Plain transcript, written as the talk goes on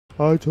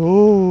I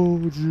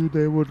told you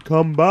they would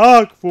come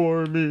back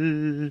for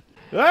me.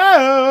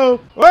 Whoa!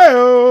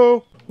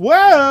 Whoa!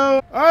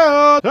 Whoa!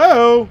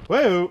 Whoa!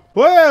 Whoa!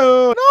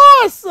 Whoa!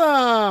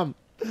 Awesome!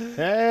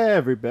 Hey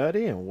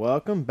everybody, and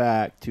welcome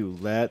back to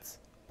Let's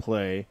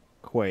Play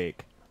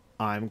Quake.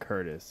 I'm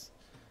Curtis,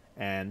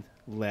 and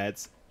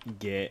let's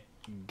get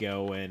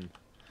going.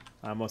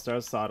 I'm gonna start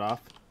a sawed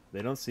off.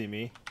 They don't see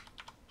me.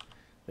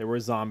 There were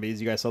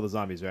zombies. You guys saw the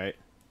zombies, right?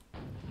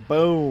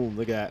 Boom!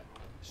 Look at that.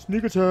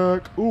 Sneak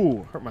attack.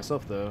 Ooh, hurt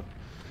myself though.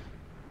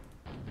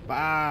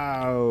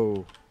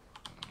 Wow.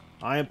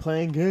 I am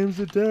playing games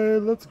today.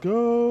 Let's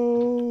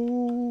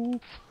go.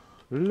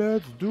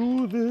 Let's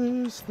do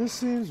this. This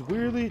seems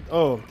weirdly...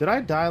 Oh, did I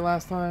die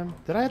last time?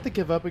 Did I have to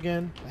give up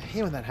again? I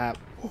hate when that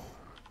happens.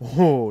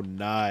 Oh,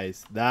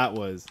 nice. That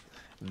was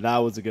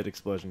a good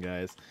explosion,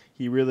 guys.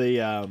 He really,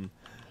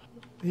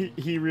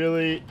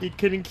 he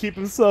couldn't keep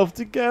himself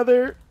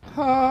together.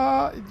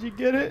 Ha! Did you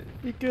get it?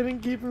 He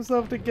couldn't keep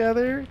himself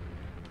together.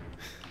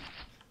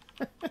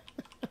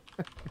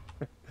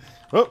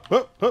 Oh,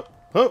 oh, oh,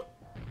 oh.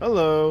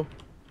 Hello.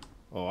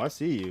 Oh, I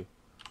see you.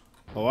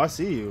 Oh, I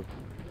see you.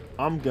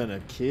 I'm gonna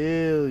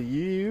kill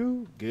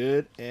you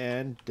good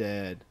and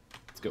dead.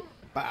 Let's go.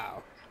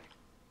 Bow.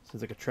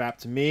 Seems like a trap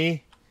to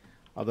me.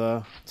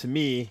 Although, to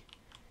me,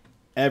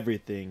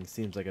 everything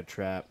seems like a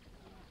trap.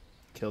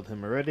 Killed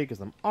him already because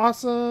I'm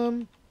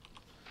awesome.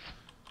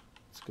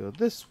 Let's go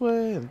this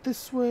way and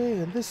this way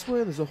and this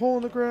way. There's a hole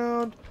in the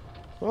ground.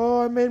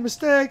 Oh, I made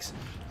mistakes.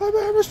 I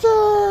made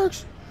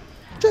mistakes.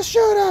 Just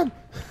shoot him.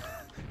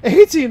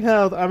 18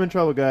 health. I'm in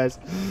trouble, guys.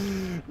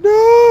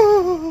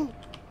 No.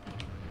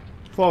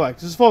 Fall back.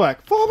 Just fall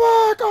back. Fall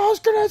back. Oh, there's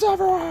grenades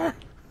everywhere.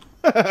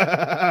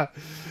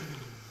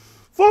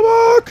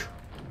 Fall back.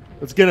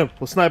 Let's get him.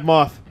 We'll snipe him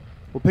off.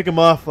 We'll pick him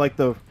off like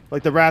the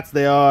rats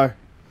they are.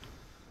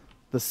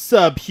 The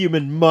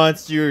subhuman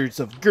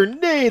monsters of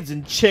grenades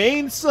and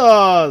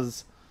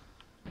chainsaws.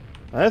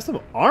 I have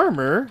some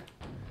armor.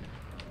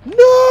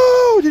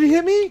 No! Did he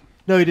hit me?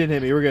 No, he didn't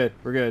hit me. We're good.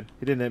 We're good.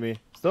 He didn't hit me.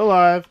 Still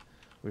alive.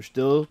 We're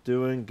still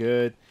doing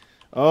good.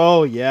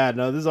 Oh, yeah.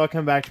 No, this is all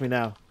coming back to me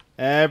now.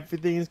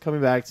 Everything's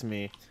coming back to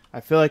me. I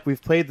feel like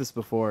we've played this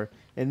before.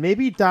 And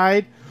maybe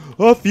died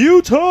a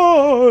few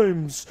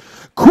times.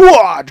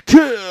 Quad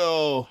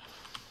kill.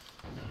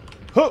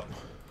 Hup.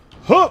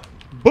 Hup.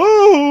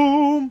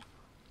 Boom.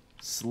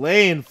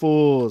 Slaying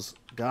fools.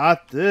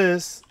 Got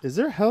this. Is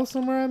there hell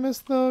somewhere I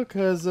missed, though?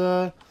 Because,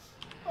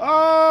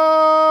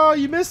 oh,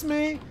 you missed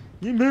me.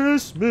 You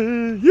missed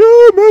me.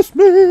 You missed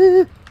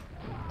me.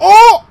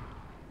 Oh!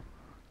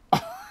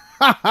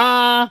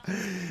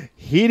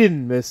 He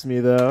didn't miss me,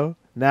 though.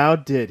 Now,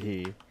 did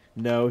he?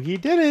 No, he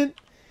didn't.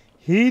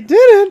 He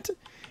didn't.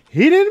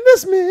 He didn't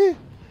miss me.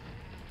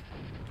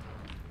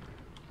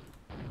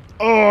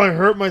 Oh, I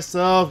hurt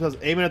myself. I was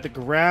aiming at the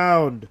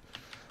ground.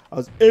 I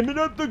was aiming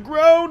at the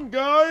ground,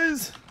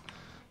 guys.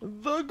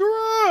 The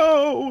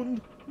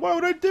ground. Why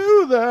would I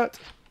do that?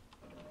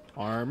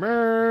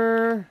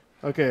 Armor.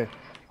 Okay.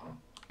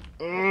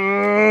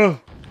 Ugh.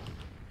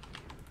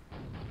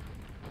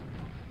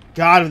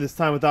 Got him this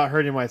time without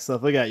hurting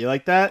myself. Look at it. You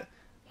like that?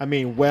 I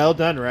mean, well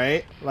done,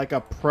 right? Like a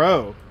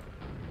pro. I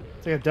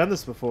think I've done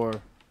this before.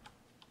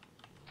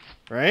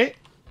 Right?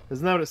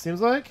 Isn't that what it seems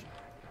like?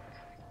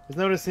 Isn't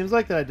that what it seems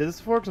like that I did this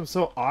before because I'm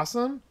so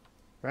awesome?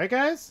 Right,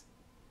 guys?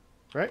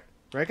 Right?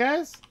 Right,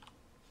 guys?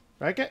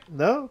 Right, guys?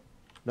 No?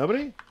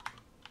 Nobody?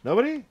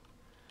 Nobody?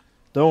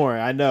 Don't worry.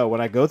 I know. When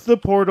I go through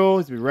the portal,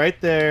 he's be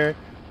right there.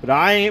 But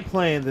I ain't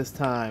playing this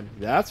time.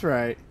 That's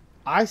right.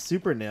 I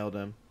super nailed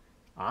him.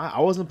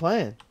 I wasn't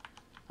playing.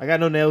 I got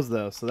no nails,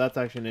 though, so that's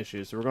actually an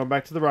issue. So we're going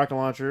back to the rocket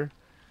launcher.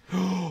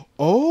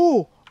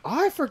 Oh!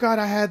 I forgot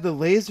I had the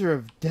laser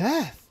of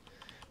death.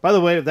 By the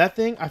way, that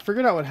thing, I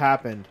figured out what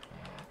happened.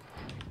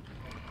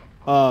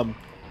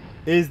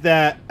 Is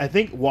that I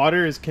think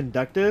water is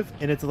conductive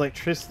and it's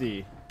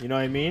electricity. You know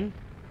what I mean?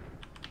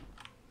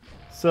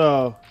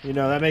 So, you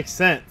know, that makes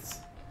sense.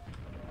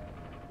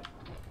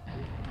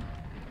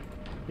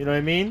 You know what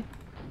I mean?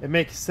 It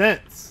makes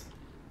sense.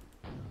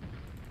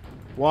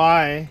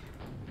 Why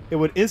it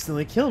would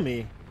instantly kill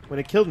me when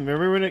it killed me.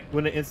 Remember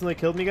when it instantly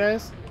killed me,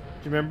 guys? Do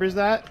you remember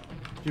that?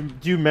 Do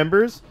you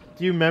members?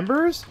 Do you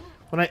members?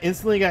 When I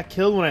instantly got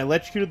killed when I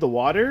electrocuted the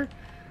water?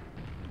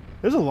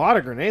 There's a lot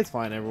of grenades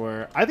flying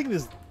everywhere. I think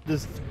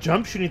this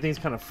jump shooting thing's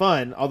kind of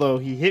fun, although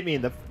he hit me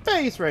in the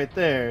face right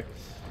there.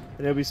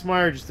 And it would be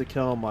smarter just to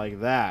kill him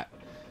like that.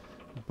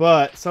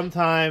 But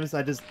sometimes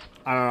I don't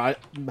know,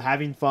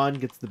 having fun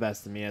gets the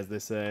best of me, as they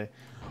say.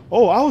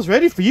 Oh, I was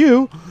ready for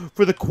you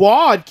for the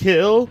quad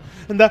kill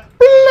and the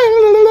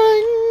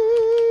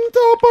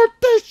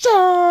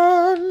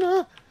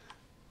teleportation.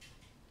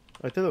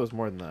 I think that was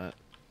more than that.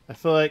 I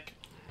feel like...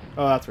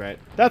 Oh, that's right.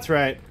 That's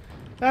right.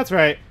 That's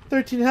right.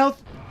 13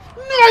 health.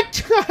 No,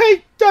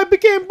 I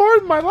became bored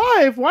with my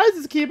life. Why does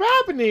this keep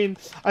happening?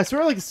 I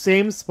swear, like, the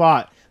same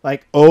spot.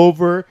 Like,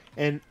 over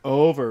and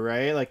over,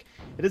 right? Like,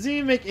 it doesn't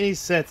even make any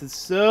sense. It's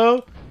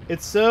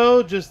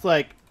so just,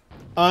 like,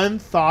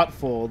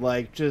 unthoughtful.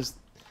 Like, just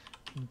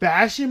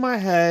bashing my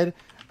head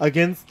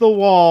against the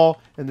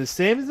wall in the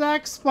same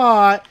exact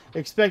spot,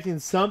 expecting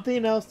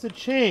something else to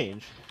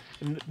change.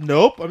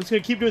 Nope, I'm just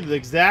gonna keep doing the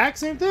exact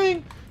same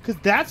thing, because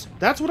that's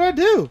what I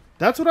do.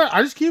 That's what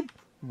I just keep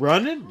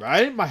running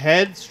right my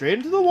head straight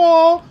into the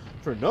wall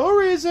for no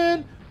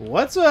reason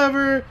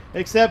whatsoever,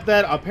 except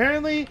that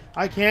apparently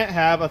I can't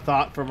have a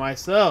thought for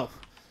myself.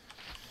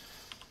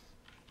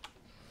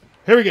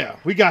 Here we go.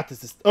 We got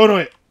this. Oh no,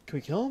 wait. Can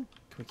we kill him?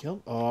 Can we kill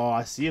him? Oh,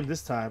 I see him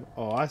this time.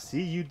 Oh, I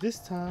see you this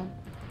time.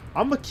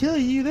 I'm gonna kill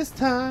you this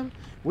time.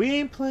 We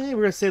ain't playing.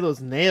 We're gonna save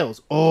those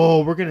nails.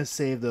 Oh, we're gonna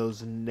save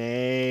those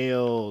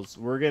nails.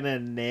 We're gonna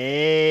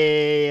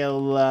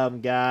nail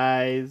them,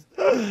 guys.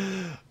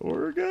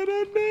 We're gonna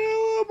nail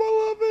them.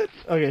 I love it.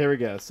 Okay, here we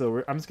go.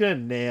 So I'm just gonna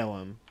nail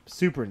him.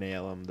 Super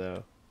nail him,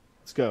 though.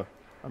 Let's go.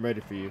 I'm ready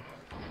for you.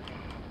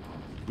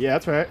 Yeah,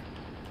 that's right.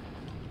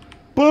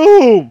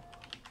 Boom!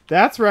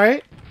 That's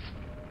right.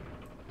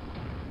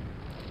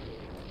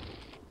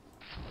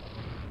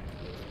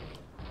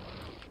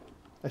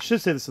 I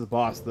should say this to the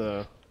boss,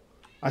 though.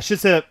 I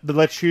should say that the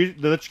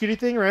electrocuting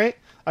thing, right?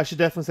 I should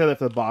definitely say that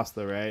for the boss,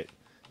 though, right?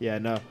 Yeah,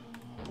 no.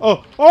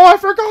 Oh, I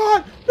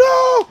forgot!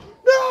 No!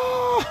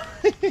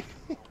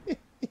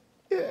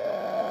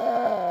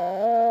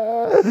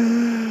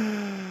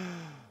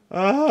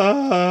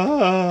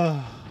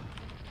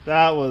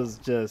 That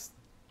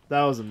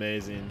was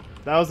amazing.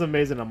 That was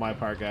amazing on my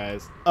part,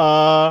 guys.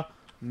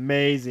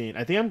 Amazing.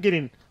 I think I'm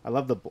getting,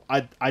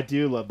 I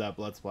do love that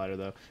blood splatter,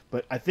 though.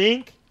 But I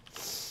think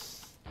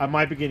I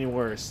might be getting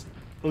worse.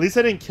 At least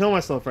I didn't kill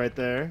myself right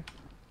there.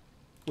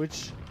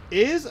 Which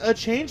is a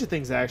change of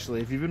things,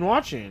 actually, if you've been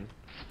watching.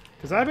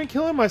 Because I've been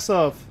killing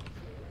myself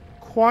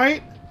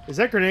quite... Is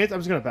that grenades? I'm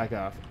just going to back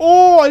off.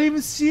 Oh, I didn't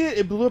even see it.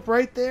 It blew up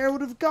right there. It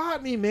would have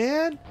got me,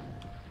 man.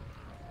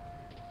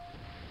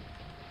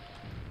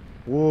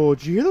 Whoa,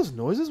 did you hear those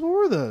noises? What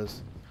were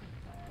those?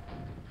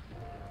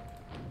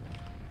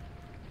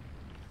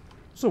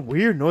 Some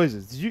weird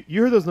noises. Did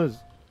you heard those noises?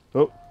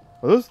 Oh,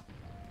 are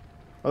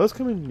those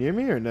coming near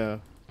me or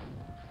no?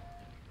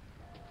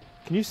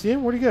 Can you see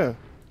him? Where'd he go?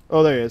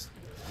 Oh, there he is.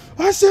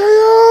 I see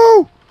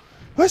you!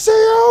 I see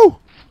you!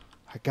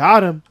 I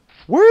got him.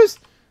 Where's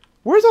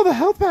all the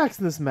health packs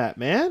in this map,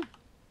 man?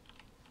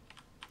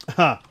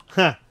 Ha,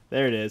 ha,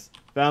 there it is.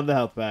 Found the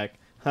health pack.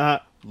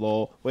 Ha,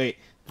 lol. Wait,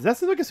 does that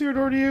seem like a secret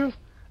door to you?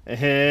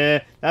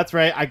 That's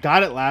right. I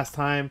got it last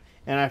time,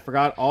 and I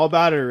forgot all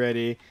about it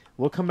already.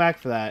 We'll come back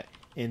for that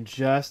in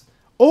just...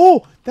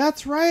 Oh,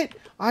 that's right.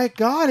 I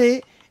got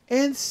it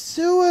and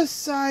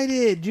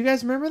suicided. Do you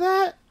guys remember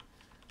that?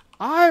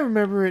 I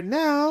remember it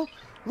now.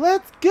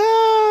 Let's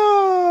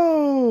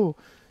go!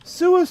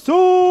 Suicide!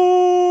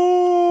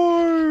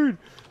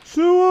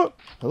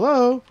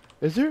 Hello?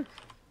 Is there...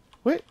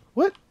 Wait,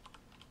 what?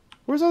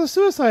 Where's all the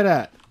suicide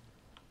at?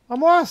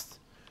 I'm lost.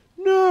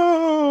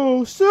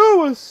 No!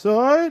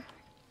 Suicide!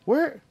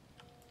 Where?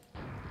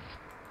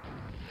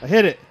 I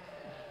hit it.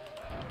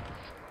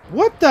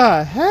 What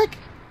the heck?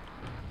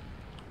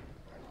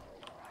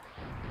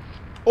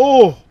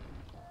 Oh!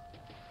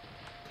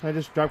 Can I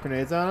just drop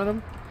grenades on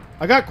him?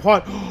 I got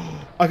quad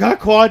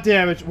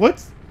damage.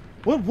 What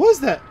was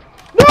that?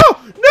 No!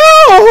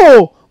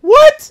 No!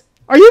 What?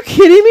 Are you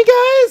kidding me,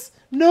 guys?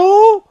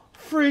 No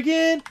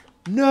friggin'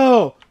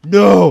 no.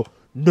 No.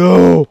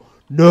 No.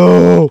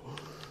 No.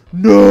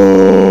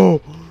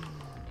 No.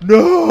 No.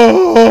 No.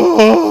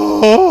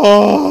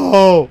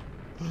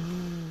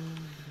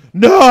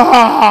 No.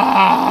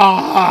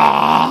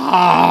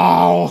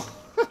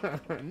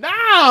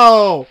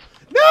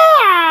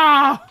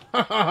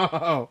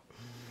 No.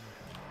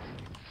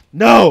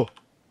 No!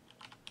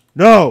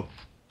 No!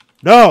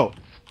 No!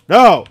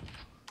 No!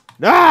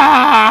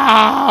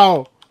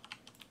 No!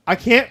 I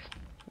can't...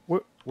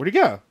 Where'd he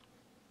go?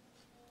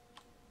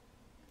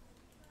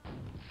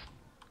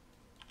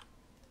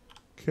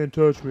 Can't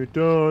touch me.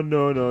 No,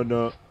 no, no,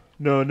 no.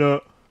 No,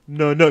 no.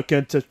 No, no,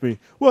 can't touch me.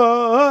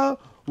 Whoa!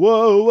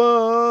 Whoa,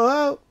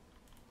 whoa!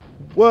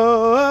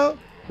 Whoa!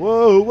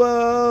 Whoa,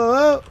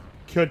 whoa!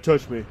 Can't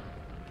touch me.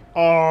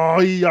 Oh,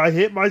 I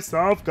hit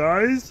myself,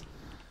 guys.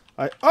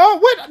 Oh,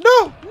 wait,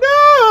 no,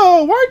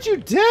 no! Why aren't you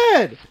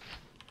dead?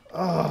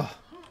 Oh.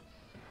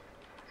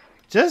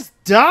 Just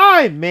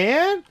die,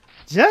 man.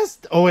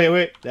 Oh,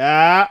 wait.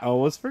 Ah,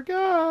 almost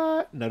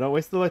forgot. No, don't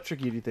waste the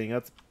electrocuting thing.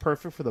 That's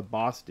perfect for the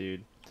boss,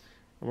 dude.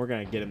 And we're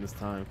going to get him this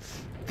time.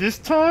 This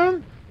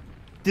time?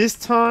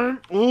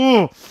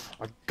 Oh,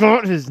 I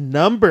got his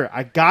number.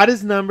 I got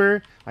his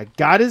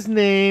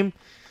name.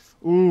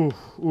 Ooh.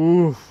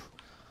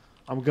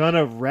 I'm going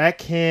to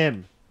wreck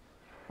him.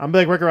 I'm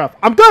like Wreck-It Ralph.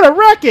 I'm gonna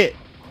wreck it!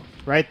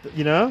 Right?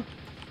 You know?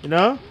 You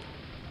know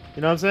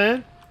what I'm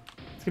saying?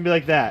 It's gonna be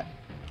like that.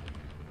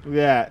 Look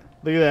at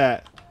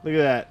that.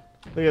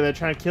 They're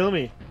trying to kill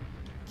me.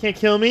 Can't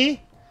kill me?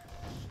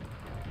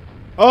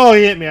 Oh,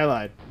 he hit me. I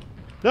lied.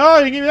 No,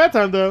 you didn't give me that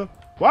time, though.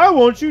 Why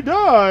won't you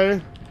die?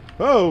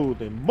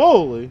 Holy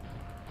moly.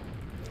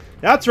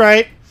 That's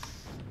right.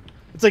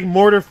 It's like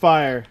mortar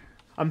fire.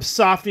 I'm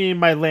softening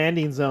my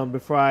landing zone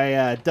before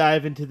I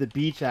dive into the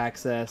beach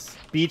access.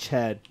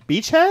 Beachhead.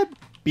 Beachhead?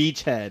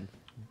 Beachhead.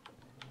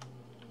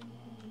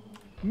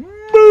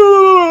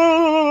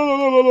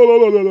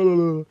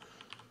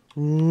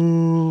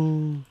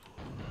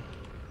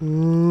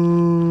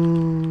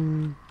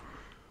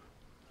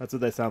 That's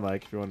what they sound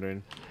like, if you're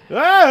wondering.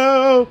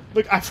 Oh!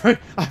 Look, I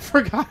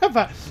forgot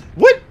about...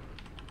 What?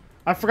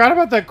 I forgot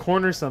about that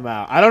corner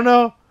somehow. I don't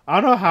know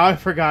how I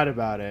forgot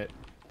about it.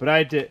 But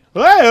I did.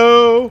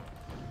 Whoa!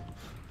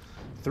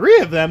 3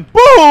 of them.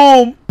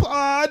 Boom!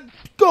 Blood,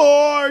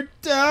 gore,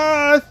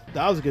 death.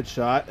 That was a good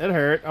shot. It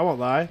hurt. I won't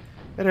lie.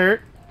 It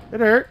hurt. It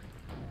hurt.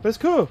 But it's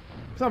cool.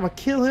 Because I'm going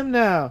to kill him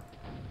now.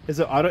 Is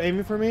it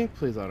auto-aiming for me?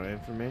 Please auto-aim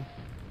for me.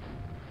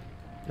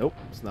 Nope,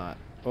 it's not.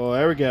 Oh,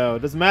 there we go. It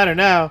doesn't matter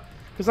now.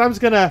 Because I'm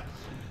just going to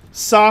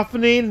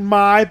softening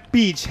my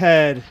beach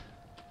head.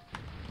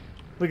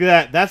 Look at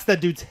that. That's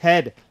that dude's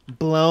head.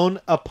 Blown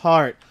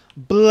apart.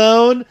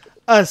 Blown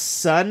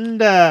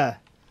asunder.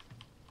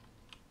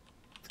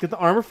 Let's get the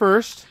armor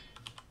first.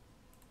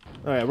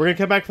 Alright, we're going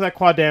to come back for that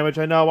quad damage.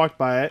 I know I walked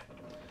by it.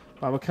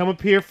 I'm going to come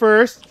up here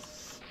first.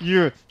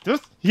 Yeah,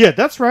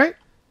 that's right.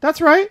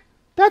 That's right.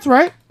 That's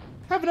right.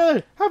 Have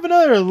another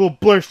little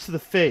blursh to the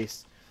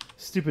face.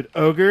 Stupid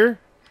ogre.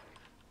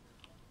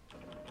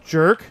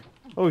 Jerk.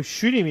 Oh, he's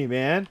shooting me,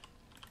 man.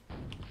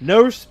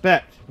 No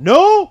respect.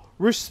 No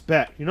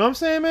respect. You know what I'm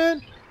saying,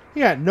 man?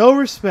 He got no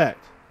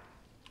respect.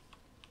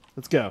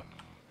 Let's go.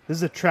 This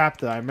is a trap,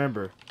 though. I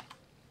remember.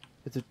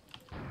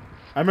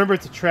 I remember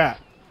it's a trap.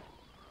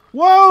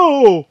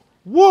 Whoa!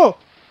 Whoa!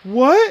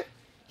 What?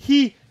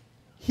 That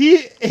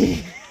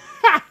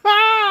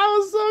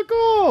was so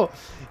cool.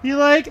 He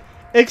like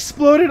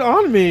exploded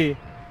on me.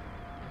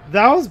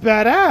 That was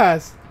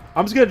badass.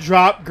 I'm just gonna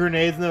drop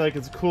grenades in there like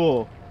it's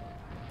cool.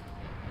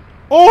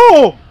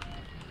 Oh!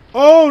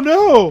 Oh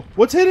no!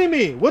 What's hitting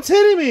me? What's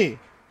hitting me?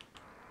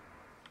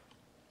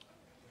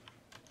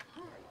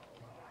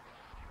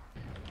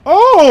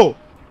 Oh!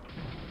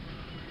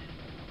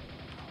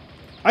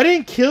 I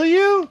didn't kill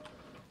you?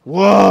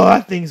 Whoa,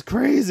 that thing's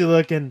crazy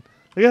looking.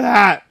 Look at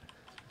that.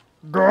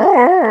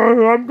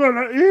 God, I'm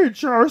gonna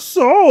eat your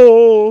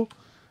soul.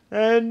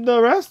 And the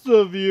rest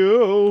of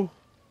you.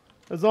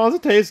 As long as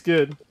it tastes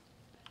good.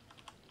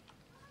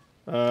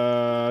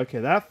 Okay,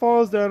 that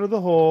falls down to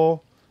the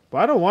hole. But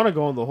I don't want to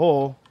go in the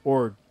hole.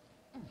 Or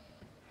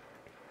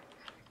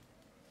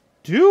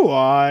do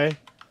I?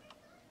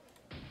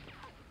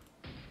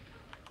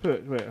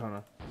 Wait, hold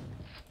on.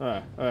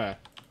 Alright, alright.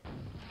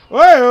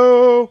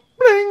 Whoa!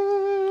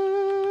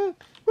 Bling!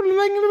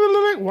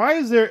 Why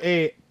is there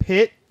a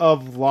pit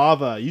of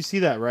lava? You see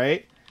that,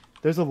 right?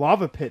 There's a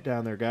lava pit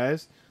down there,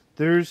 guys.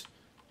 There's...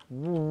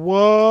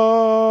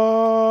 What?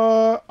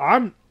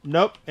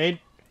 Nope. Ain't...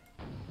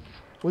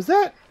 Was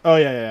that? Oh,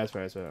 yeah, that's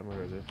right. I'm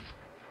crazy.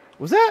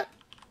 Was that?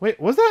 Wait,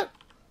 was that?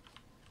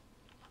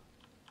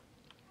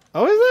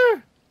 Oh, is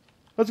there?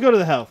 Let's go to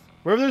the health.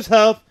 Wherever there's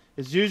health,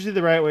 it's usually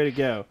the right way to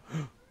go.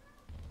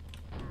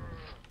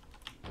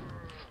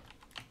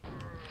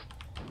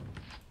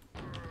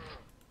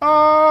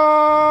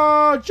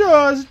 Oh,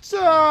 just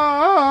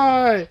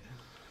die!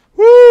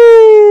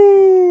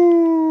 Woo!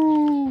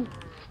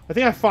 I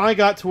think I finally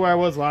got to where I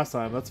was last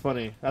time. That's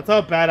funny. That's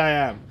how bad I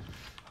am.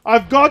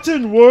 I've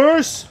gotten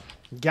worse.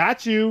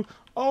 Got you.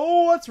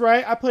 Oh, that's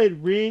right. I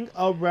played Ring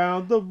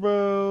Around the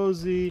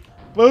Rosie.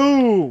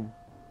 Boom.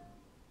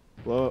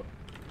 Blow up.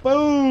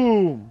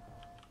 Boom.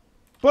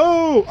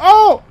 Boom.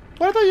 Oh!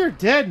 But I thought you were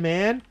dead,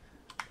 man.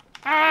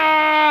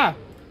 Ah!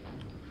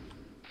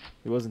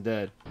 He wasn't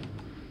dead.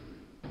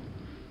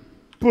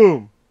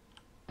 Boom.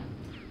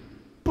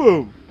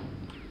 Boom.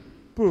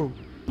 Boom.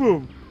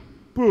 Boom.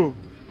 Boom.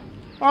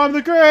 I'm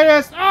the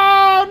greatest.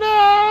 Oh,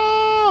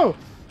 no!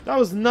 That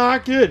was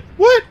not good.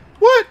 What?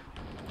 What?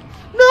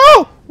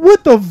 No!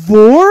 What, the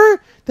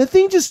Vore? That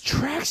thing just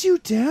tracks you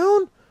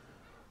down?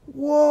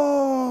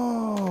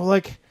 Whoa.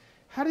 Like,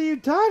 how do you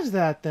dodge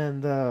that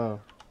then,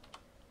 though?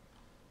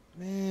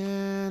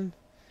 Man.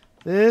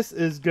 This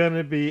is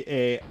gonna be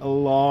a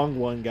long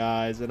one,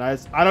 guys. And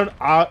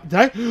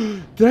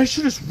did I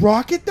shoot his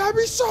rocket? That'd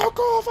be so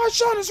cool if I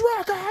shot his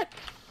rocket.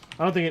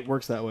 I don't think it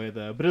works that way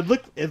though. But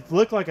it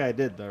looked like I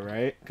did though,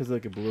 right? Because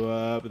like it blew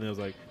up and it was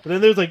like, but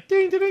then there's like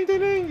ding ding ding ding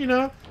ding, you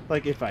know?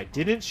 Like if I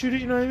didn't shoot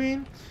it, you know what I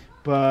mean?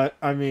 But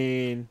I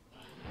mean,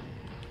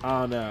 I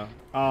don't know.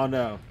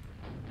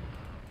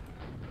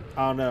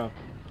 All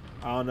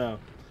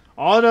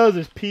I know is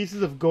there's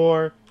pieces of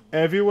gore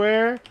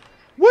everywhere.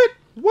 What?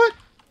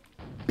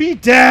 Be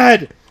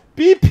dead!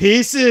 Be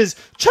pieces!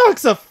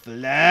 Chunks of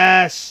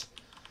flesh!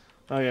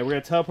 Okay, we're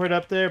gonna teleport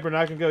up there, but we're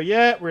not gonna go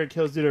yet. We're gonna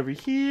kill this dude over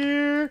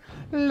here.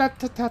 La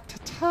ta ta ta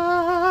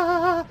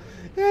ta!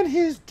 And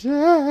he's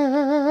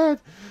dead!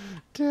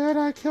 Dead,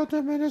 I killed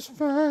him in his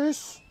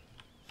face.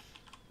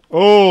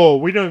 Oh,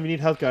 we don't even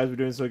need health, guys. We're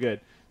doing so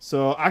good.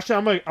 So, actually,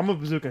 I'm gonna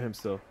bazooka him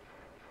still.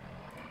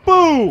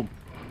 Boom!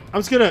 I'm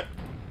just gonna...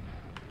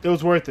 It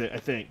was worth it, I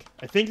think.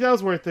 I think that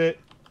was worth it.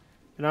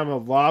 And I'm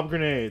gonna lob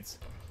grenades.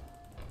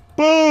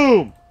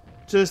 Boom!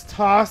 Just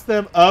toss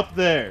them up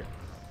there.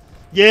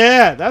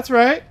 Yeah, that's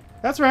right.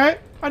 That's right.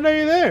 I know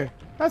you're there.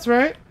 That's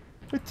right.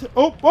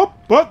 Oh,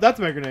 that's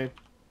my grenade.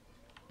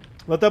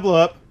 Let that blow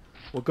up.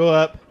 We'll go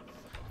up.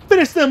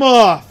 Finish them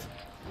off!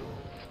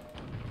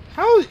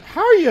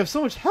 How are you have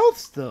so much health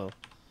still?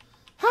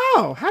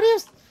 How? How do you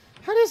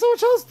have so much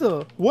health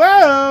still?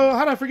 Whoa!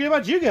 How did I forget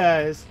about you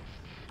guys?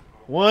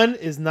 One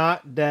is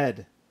not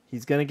dead.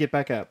 He's gonna get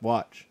back up.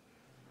 Watch.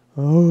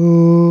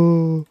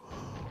 Oh,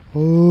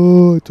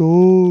 I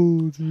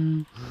told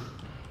you.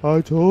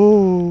 I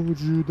told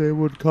you they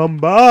would come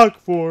back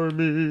for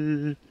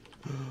me.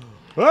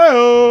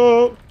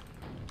 Oh!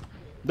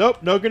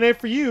 Nope, no grenade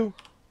for you.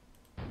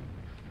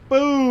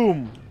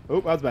 Boom!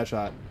 Oh, that was a bad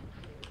shot.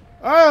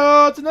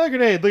 Oh, it's another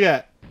grenade. Look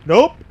at that.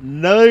 Nope,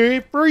 another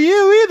grenade for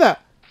you either.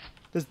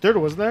 This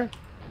turtle wasn't there.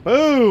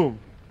 Boom!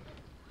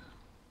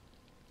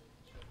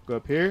 Go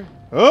up here.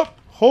 Oh,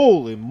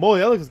 holy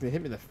moly! That looks like it's gonna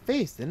hit me in the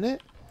face, didn't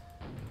it?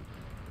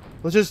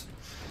 Let's just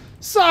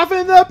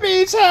soften the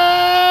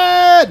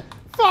beachhead!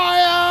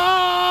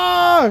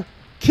 Fire!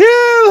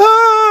 Kill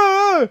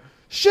her!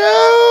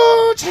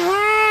 Shoot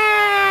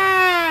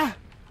her!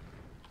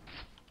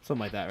 Something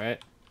like that,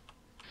 right?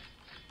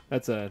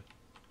 That's a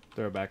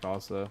throwback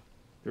also.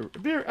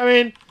 If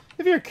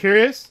you're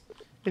curious,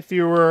 if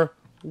you were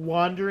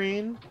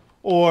wondering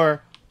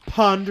or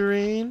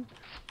pondering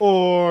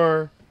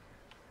or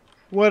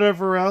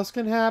whatever else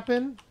can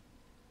happen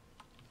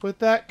with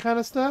that kind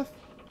of stuff.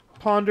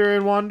 Ponder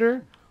and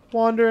wander.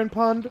 Wander and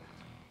ponder.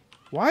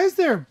 Why is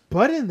there a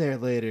butt in there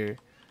later?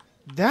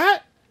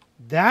 That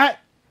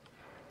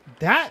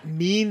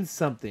means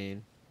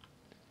something.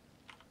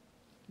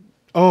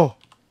 Oh.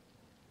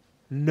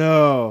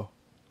 No.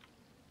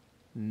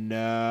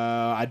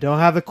 No. I don't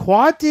have the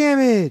quad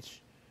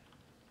damage.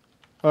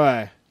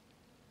 Alright.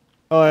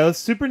 Alright, let's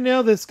super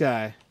nail this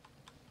guy.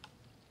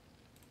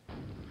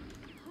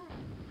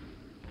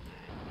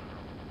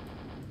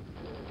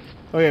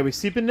 Okay, we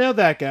super nailed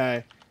that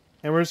guy.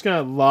 And we're just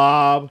gonna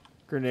lob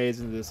grenades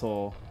into this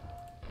hole.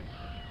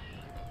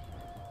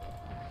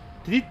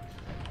 Did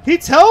he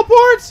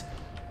teleports?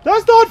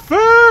 That's not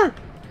fair!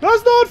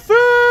 That's not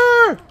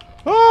fair!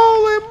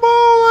 Holy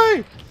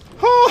moly!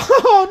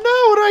 Oh no,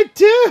 what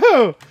did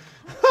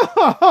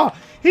I do?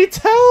 He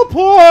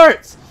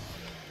teleports!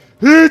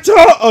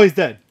 Oh, he's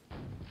dead.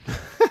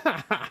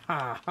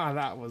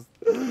 That was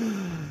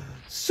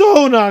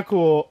so not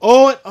cool.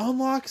 Oh, it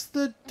unlocks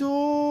the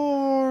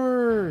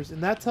doors.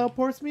 And that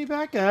teleports me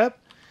back up.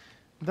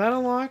 That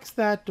unlocks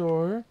that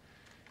door.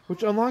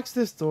 Which unlocks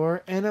this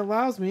door and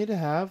allows me to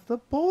have the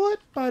bullet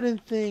button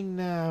thing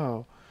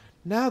now.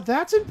 Now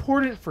that's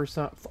important for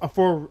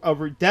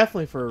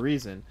definitely for a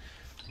reason.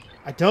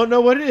 I don't know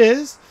what it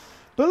is,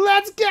 but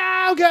let's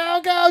go,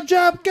 go, go,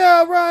 jump,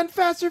 go, run,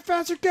 faster,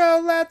 faster,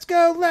 go, let's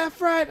go, left,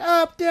 right,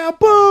 up, down,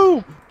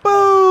 boom,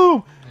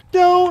 boom.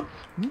 Don't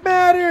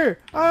matter.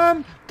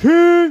 I'm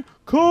King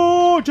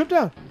Kong. Jump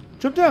down,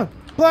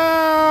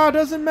 plow.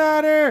 Doesn't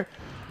matter.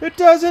 It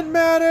doesn't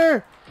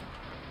matter.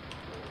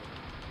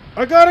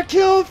 I gotta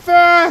kill him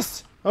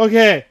fast!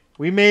 Okay,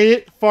 we made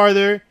it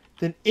farther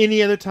than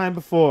any other time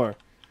before.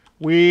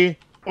 We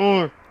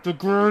are the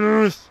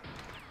greatest!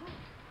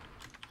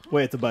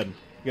 Wait, it's a button.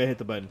 You gotta hit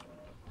the button.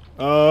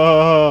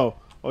 Oh!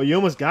 Oh, you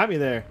almost got me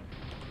there.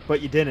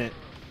 But you didn't.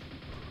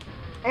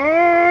 Oh,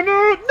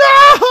 no! No!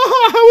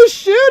 I was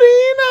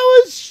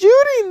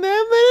shooting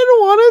them! They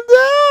didn't want to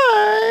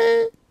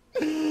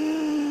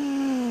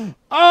die!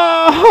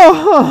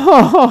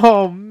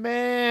 Oh,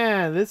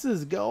 man! This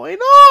is going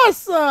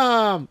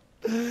awesome!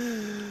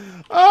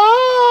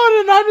 Oh,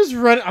 and I'm just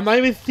running. I'm not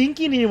even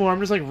thinking anymore. I'm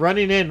just like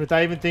running in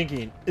without even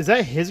thinking. Is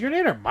that his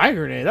grenade or my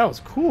grenade? That was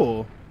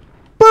cool.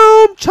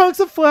 Boom! Chunks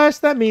of flesh.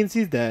 That means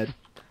he's dead.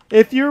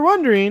 If you're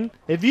wondering,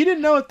 if you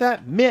didn't know what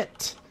that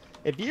meant,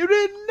 if you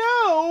didn't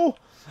know...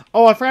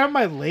 Oh, I forgot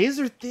my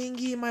laser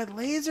thingy. My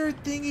laser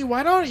thingy.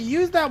 Why don't I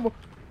use that more?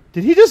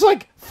 Did he just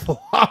like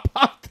flop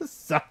off the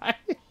side?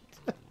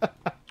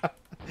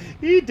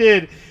 He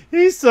did.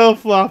 He so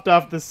flopped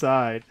off the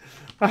side.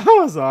 That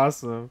was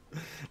awesome.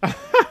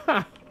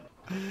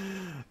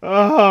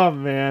 Oh,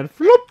 man.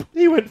 Floop.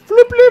 He went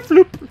flooply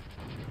floop.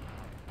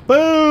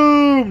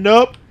 Boom.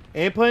 Nope.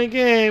 Ain't playing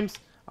games.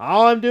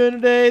 All I'm doing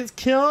today is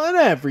killing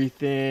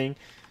everything.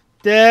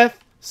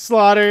 Death,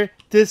 slaughter,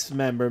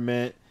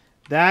 dismemberment.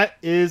 That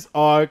is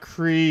our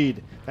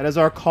creed. That is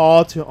our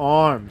call to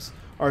arms.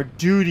 Our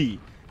duty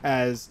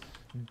as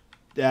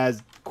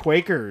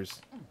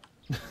Quakers.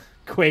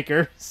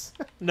 Quakers.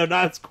 No,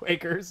 not as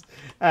Quakers.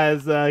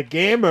 As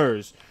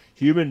gamers.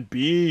 Human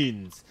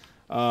beings.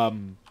 So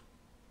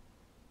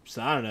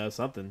I don't know,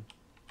 something.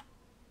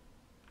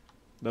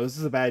 No, this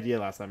is a bad idea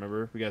last time,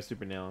 remember? We got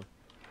super nail him.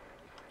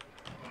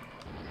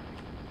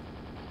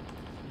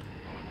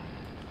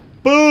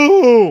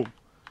 Boom!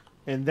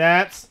 And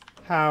that's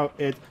how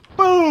it...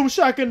 Boom!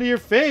 Shotgun to your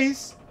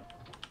face!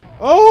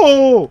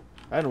 Oh!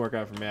 That didn't work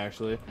out for me,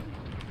 actually.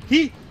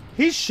 He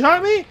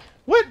shot me?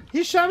 What?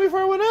 He shot me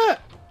before I went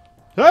up!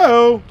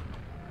 Oh!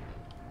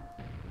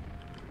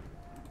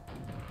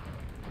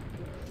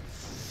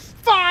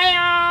 Fire!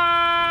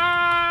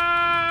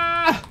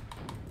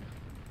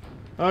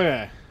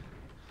 Okay.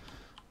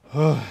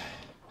 I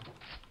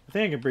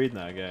think I can breathe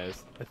now,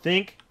 guys. I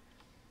think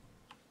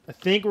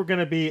we're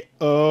gonna be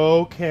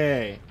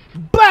okay.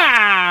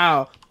 Bow!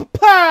 Pow!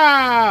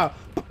 Pow!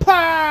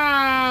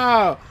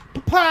 Pow!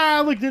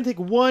 Pow! Look, didn't take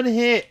one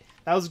hit.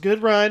 That was a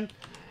good run.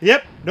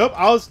 Yep. Nope.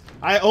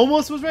 I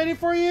almost was ready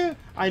for you.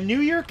 I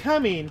knew you were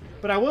coming,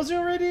 but I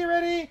wasn't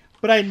ready.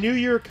 But I knew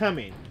you were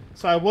coming,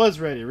 so I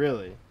was ready.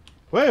 Really.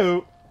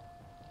 Whoa.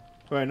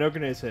 Alright, no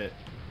grenades hit.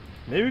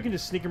 Maybe we can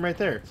just sneak him right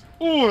there.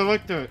 Oh, I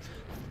like that.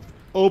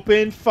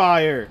 Open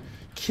fire.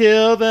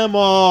 Kill them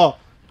all.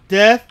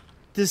 Death,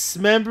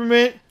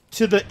 dismemberment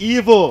to the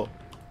evil.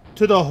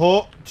 To the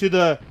whole, to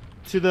the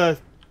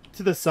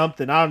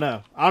something. I don't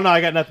know.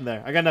 I got nothing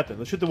there. I got nothing.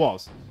 Let's shoot the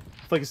walls.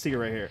 It's like a secret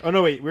right here. Oh,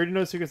 no, wait. We already know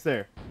the secret's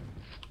there.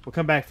 We'll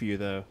come back for you,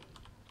 though.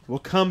 We'll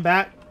come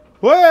back.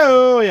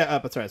 Whoa! Yeah,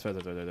 up. That's right. We're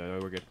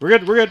good. We're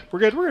good.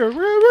 We're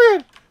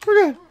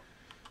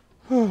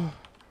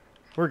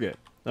good.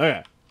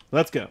 Okay.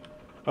 Let's go.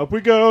 Up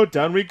we go.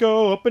 Down we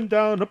go. Up and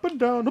down. Up and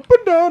down. Up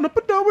and down. Up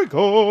and down we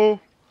go.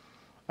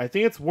 I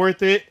think it's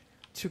worth it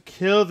to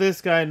kill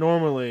this guy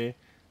normally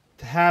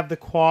to have the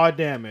quad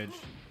damage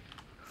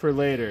for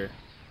later.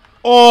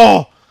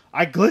 Oh!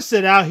 I glitched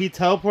it out. He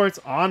teleports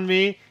on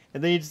me,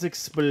 and then he just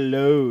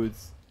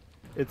explodes.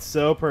 It's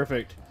so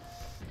perfect.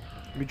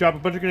 We drop a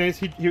bunch of grenades.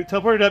 He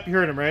teleported up. You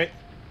heard him, right?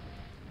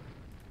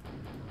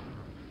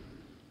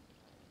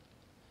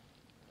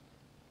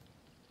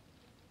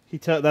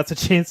 That's a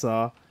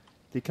chainsaw.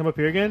 Did he come up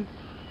here again?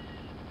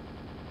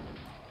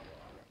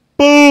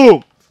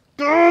 Boom!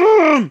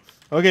 Got him!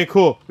 Okay,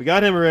 cool. We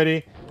got him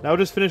already. Now we'll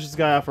just finish this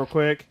guy off real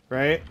quick,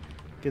 right?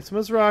 Get some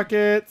of his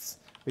rockets.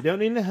 We don't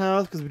need any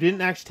health because we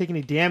didn't actually take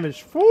any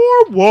damage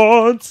for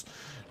once.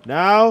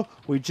 Now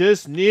we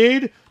just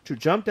need to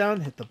jump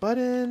down, hit the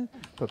button,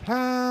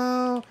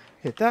 pow,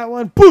 hit that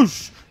one,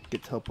 boosh!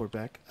 Get teleport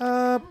back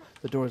up.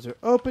 The doors are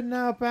open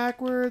now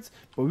backwards,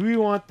 but we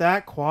want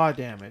that quad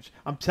damage.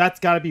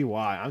 That's got to be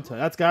why. I'm telling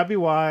you, that's got to be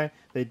why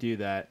they do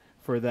that.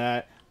 For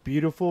that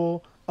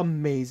beautiful,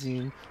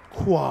 amazing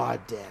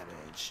quad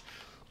damage.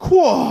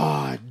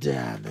 Quad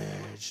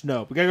damage.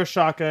 No, we got to go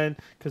shotgun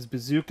because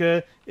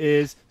bazooka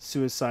is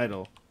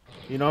suicidal.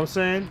 You know what I'm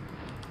saying?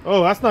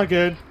 Oh, that's not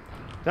good.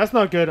 That's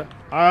not good.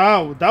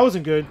 Oh, that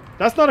wasn't good.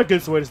 That's not a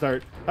good way to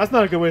start. That's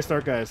not a good way to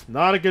start, guys.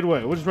 Not a good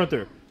way. We'll just run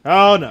through.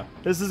 Oh, no.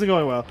 This isn't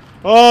going well.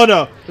 Oh,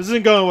 no. This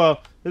isn't going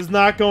well. This is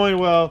not going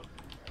well.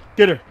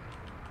 Get her.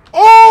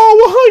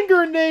 Oh, one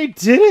grenade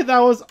did it. That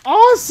was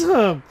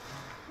awesome.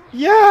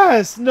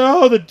 Yes.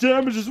 No, the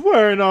damage is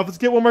wearing off. Let's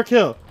get one more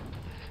kill.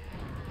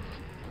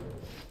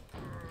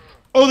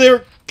 Oh, they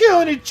were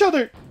killing each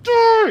other.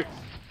 Die.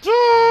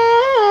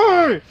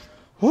 Die.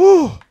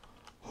 Oh.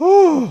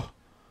 Oh.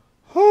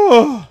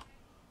 Oh.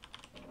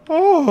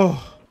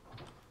 Oh.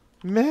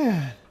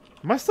 Man.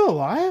 Am I still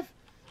alive?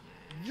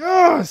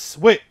 Yes!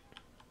 Wait.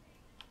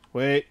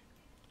 Wait.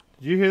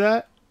 Did you hear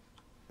that?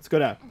 Let's go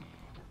down.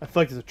 I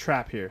feel like there's a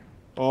trap here.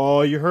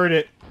 Oh, you heard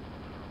it.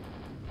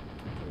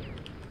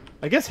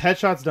 I guess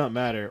headshots don't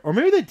matter. Or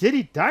maybe they did.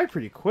 He died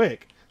pretty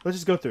quick. Let's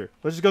just go through.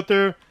 Let's just go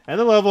through. End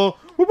the level.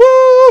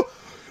 Woo-hoo!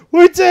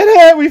 We did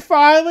it! We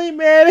finally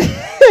made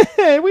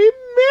it! We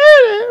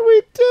made it!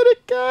 We did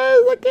it, guys!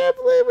 I can't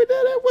believe we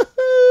did it!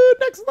 Woohoo!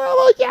 Next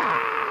level!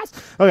 Yes!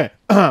 Okay.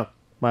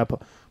 My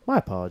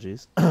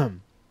apologies.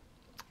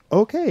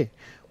 Okay,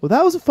 well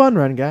that was a fun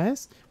run,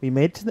 guys. We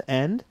made it to the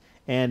end,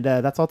 and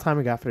that's all time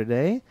we got for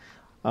today.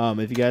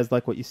 If you guys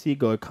like what you see,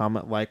 go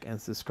comment, like, and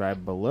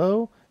subscribe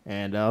below,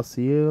 and I'll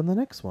see you in the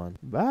next one.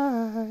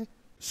 Bye.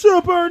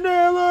 Super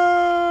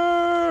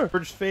Nailer!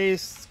 First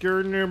face, oh,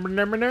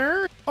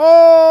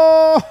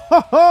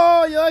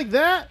 you like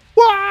that?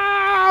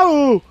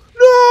 Wow!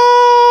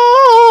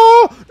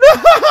 No! No!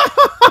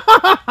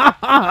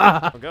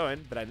 I'm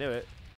going, but I knew it.